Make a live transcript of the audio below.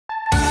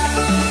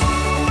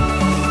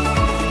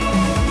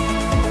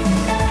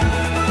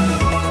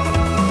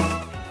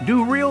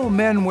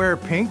men wear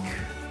pink,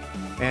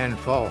 and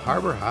Fall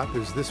Harbor Hop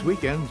is this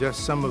weekend.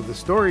 Just some of the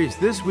stories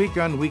this week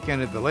on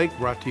Weekend at the Lake,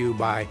 brought to you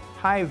by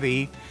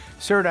Hy-Vee,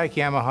 Surdike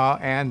Yamaha,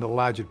 and the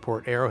Lodge at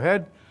Port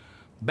Arrowhead.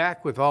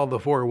 Back with all the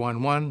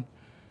 411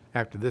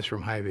 after this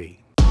from Hy-Vee.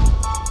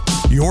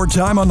 Your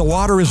time on the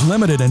water is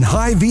limited, and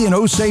Hy-Vee in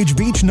Osage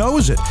Beach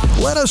knows it.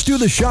 Let us do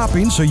the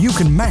shopping so you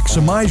can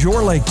maximize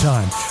your lake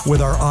time. With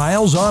our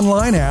Isles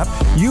online app,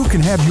 you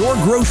can have your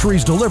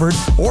groceries delivered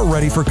or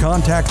ready for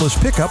contactless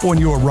pickup when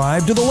you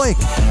arrive to the lake.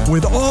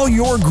 With all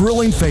your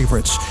grilling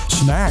favorites,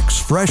 snacks,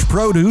 fresh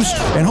produce,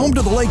 and home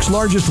to the lake's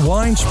largest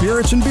wine,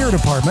 spirits, and beer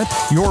department,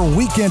 your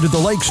weekend at the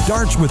lake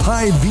starts with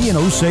Hy-Vee in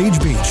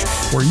Osage Beach,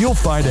 where you'll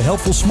find a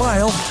helpful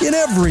smile in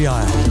every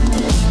aisle.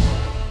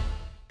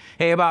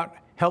 Hey, about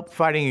help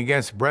fighting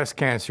against breast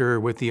cancer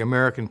with the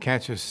American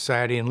Cancer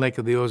Society and Lake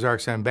of the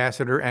Ozarks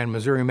Ambassador and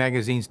Missouri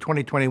Magazine's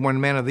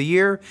 2021 Man of the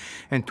Year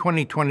and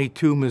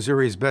 2022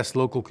 Missouri's Best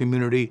Local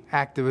Community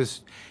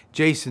Activist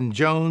Jason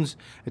Jones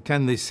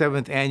attend the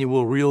 7th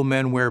Annual Real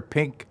Men Wear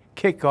Pink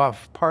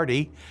Kickoff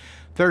Party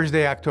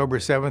Thursday, October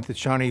 7th at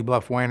Shawnee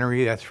Bluff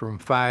Winery. That's from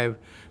 5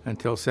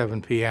 until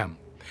 7 p.m.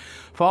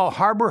 Fall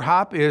Harbor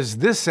Hop is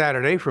this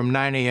Saturday from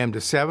 9 a.m. to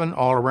 7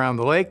 all around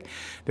the lake.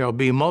 There'll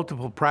be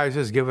multiple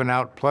prizes given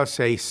out, plus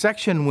a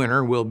section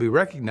winner will be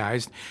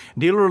recognized.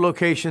 Dealer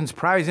locations,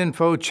 prize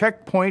info,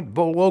 checkpoint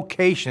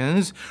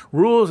locations,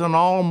 rules, and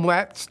all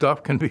that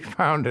stuff can be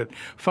found at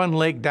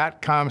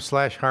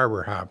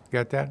funlake.com/harborhop.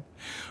 Got that?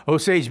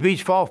 Osage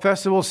Beach Fall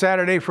Festival,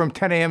 Saturday from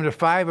 10 a.m. to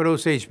 5 at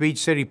Osage Beach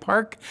City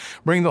Park.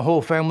 Bring the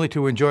whole family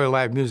to enjoy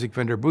live music,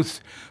 vendor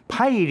booths,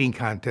 pie eating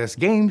contests,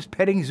 games,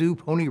 petting zoo,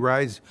 pony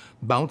rides,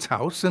 bounce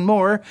house, and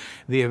more.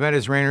 The event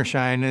is rain or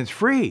shine, and it's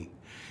free.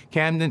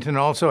 Camdenton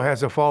also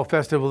has a fall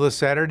festival this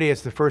Saturday.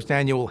 It's the first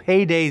annual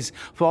Heydays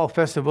Fall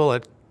Festival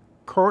at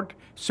Court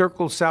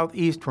Circle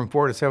Southeast from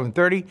 4 to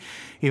 7:30.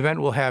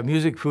 Event will have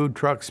music, food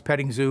trucks,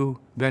 petting zoo,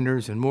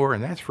 vendors, and more,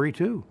 and that's free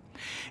too.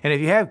 And if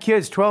you have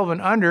kids 12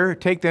 and under,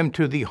 take them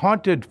to the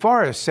Haunted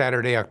Forest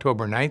Saturday,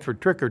 October 9th for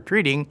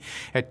trick-or-treating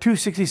at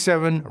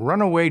 267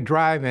 Runaway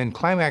Drive in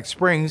Climax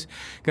Springs.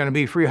 Going to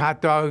be free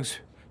hot dogs,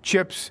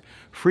 chips,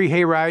 free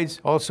hay rides,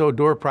 also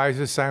door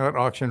prizes, silent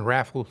auction,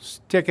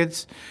 raffles,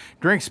 tickets,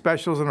 drink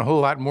specials, and a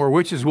whole lot more.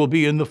 Witches will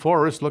be in the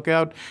forest. Look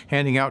out,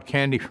 handing out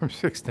candy from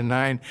 6 to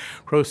 9.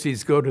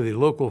 Proceeds go to the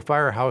local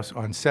firehouse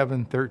on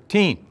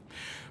 7/13.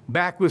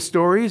 Back with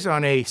stories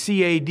on a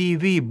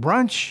CADV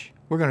brunch.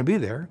 We're going to be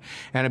there.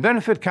 And a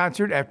benefit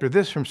concert after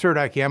this from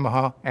Surdike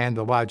Yamaha and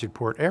the Lodge at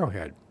Port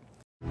Arrowhead.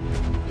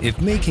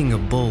 If making a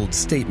bold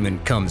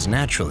statement comes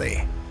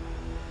naturally,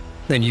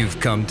 then you've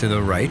come to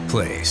the right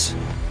place.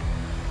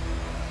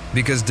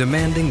 Because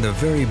demanding the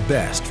very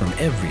best from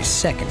every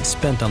second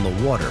spent on the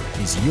water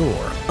is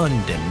your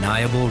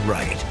undeniable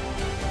right.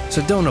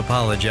 So don't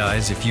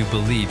apologize if you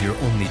believe you're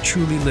only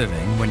truly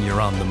living when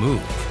you're on the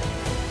move.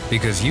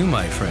 Because you,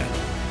 my friend,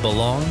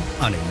 belong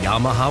on a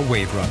Yamaha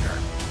Wave Runner.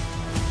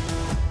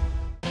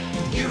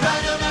 You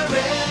ride on our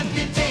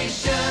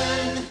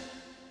reputation.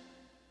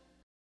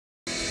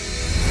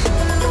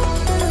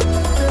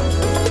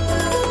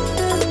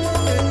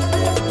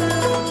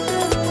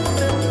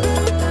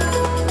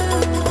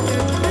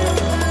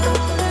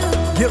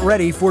 Get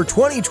ready for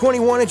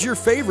 2021 at your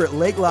favorite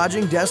lake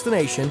lodging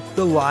destination,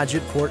 the Lodge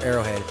at Port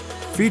Arrowhead.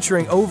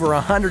 Featuring over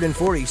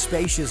 140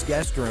 spacious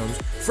guest rooms,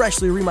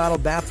 freshly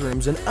remodeled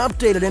bathrooms, an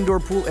updated indoor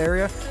pool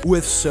area,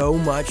 with so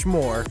much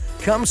more.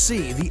 Come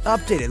see the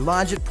updated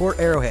Lodge at Port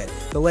Arrowhead,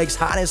 the lake's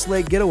hottest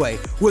lake getaway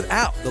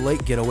without the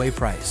lake getaway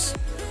price.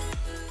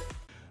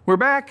 We're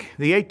back.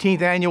 The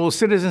 18th Annual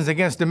Citizens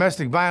Against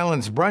Domestic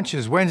Violence Brunch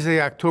is Wednesday,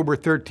 October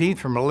 13th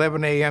from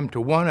 11 a.m. to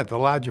 1 at the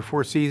Lodge of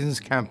Four Seasons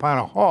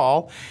Campana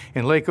Hall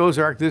in Lake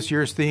Ozark. This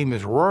year's theme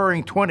is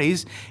Roaring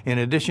Twenties. In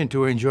addition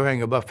to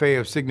enjoying a buffet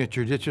of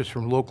signature dishes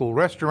from local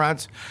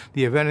restaurants,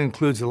 the event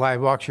includes a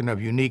live auction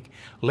of unique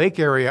lake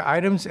area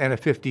items and a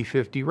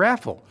 50-50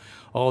 raffle.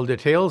 All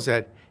details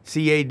at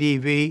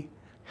cadv-voc.org.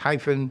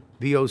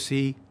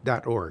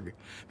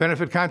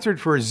 Benefit concert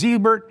for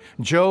Zebert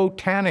Joe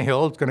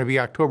Tannehill. It's going to be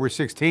October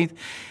 16th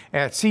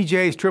at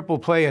CJ's Triple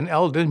Play in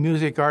Eldon.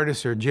 Music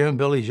artists are Jim,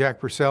 Billy, Jack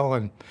Purcell,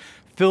 and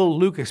Phil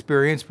Luke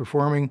Experience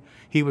performing.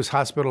 He was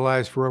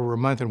hospitalized for over a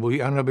month and will be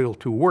unable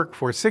to work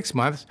for 6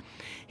 months.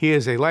 He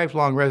is a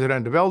lifelong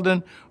resident of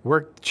Eldon,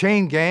 worked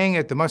chain gang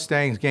at the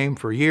Mustangs game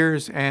for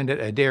years and at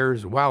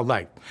Adair's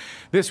Wildlife.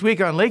 This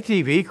week on Lake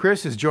TV,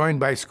 Chris is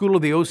joined by School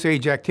of the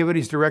Osage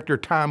Activities Director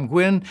Tom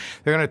Gwynn.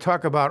 They're going to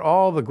talk about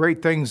all the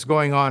great things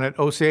going on at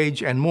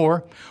Osage and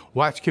more.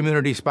 Watch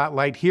Community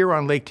Spotlight here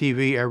on Lake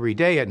TV every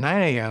day at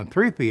 9 a.m.,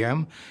 3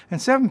 p.m., and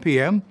 7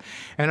 p.m.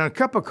 And on a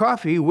cup of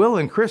coffee, Will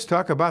and Chris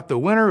talk about the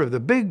winner of the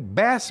Big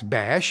Bass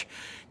Bash,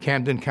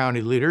 Camden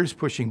County leaders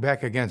pushing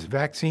back against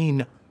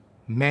vaccine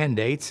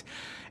mandates,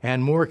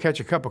 and more. Catch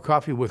a cup of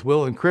coffee with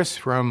Will and Chris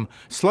from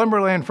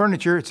Slumberland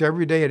Furniture. It's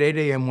every day at 8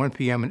 a.m., 1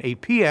 p.m., and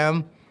 8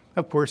 p.m.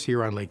 of course,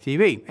 here on Lake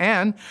TV.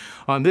 And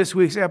on this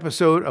week's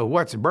episode of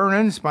What's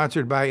Burnin',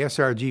 sponsored by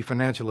SRG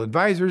Financial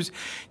Advisors,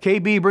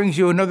 KB brings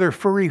you another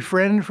furry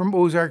friend from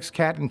Ozarks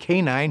Cat and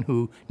Canine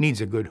who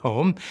needs a good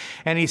home,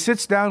 and he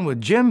sits down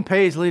with Jim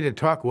Paisley to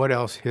talk what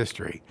else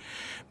history.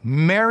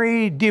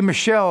 Mary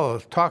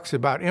DeMichelle talks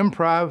about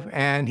improv,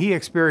 and he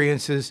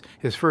experiences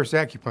his first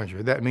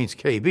acupuncture. That means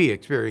KB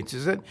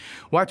experiences it.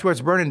 Watch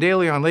What's Burnin'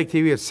 daily on Lake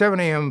TV at 7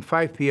 a.m.,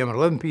 5 p.m., and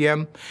 11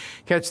 p.m.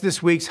 Catch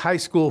this week's high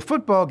school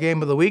football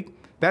game of the week.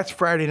 That's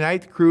Friday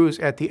night. The Crews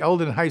at the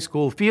Eldon High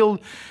School field.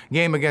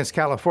 Game against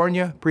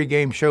California.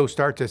 Pre-game show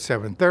starts at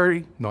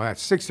 7:30. No,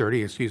 that's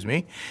 6:30, excuse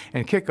me.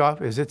 And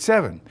kickoff is at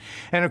 7.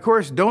 And, of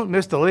course, don't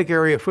miss the Lake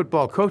Area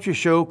Football Coaches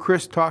Show.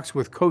 Chris talks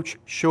with Coach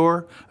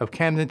Shore of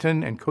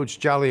Camdenton and Coach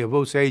Jolly of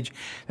Osage.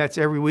 That's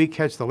every week.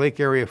 Catch the Lake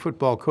Area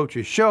Football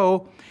Coaches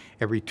Show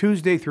every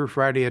Tuesday through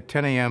Friday at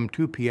 10 a.m.,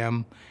 2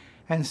 p.m.,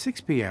 and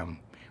 6 p.m.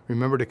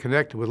 Remember to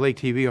connect with Lake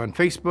TV on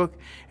Facebook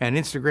and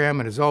Instagram.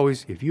 And as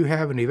always, if you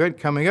have an event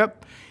coming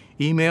up,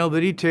 email the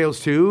details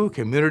to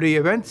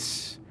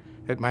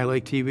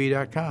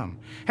communityevents@mylaketv.com.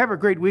 Have a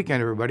great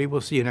weekend, everybody.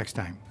 We'll see you next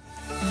time.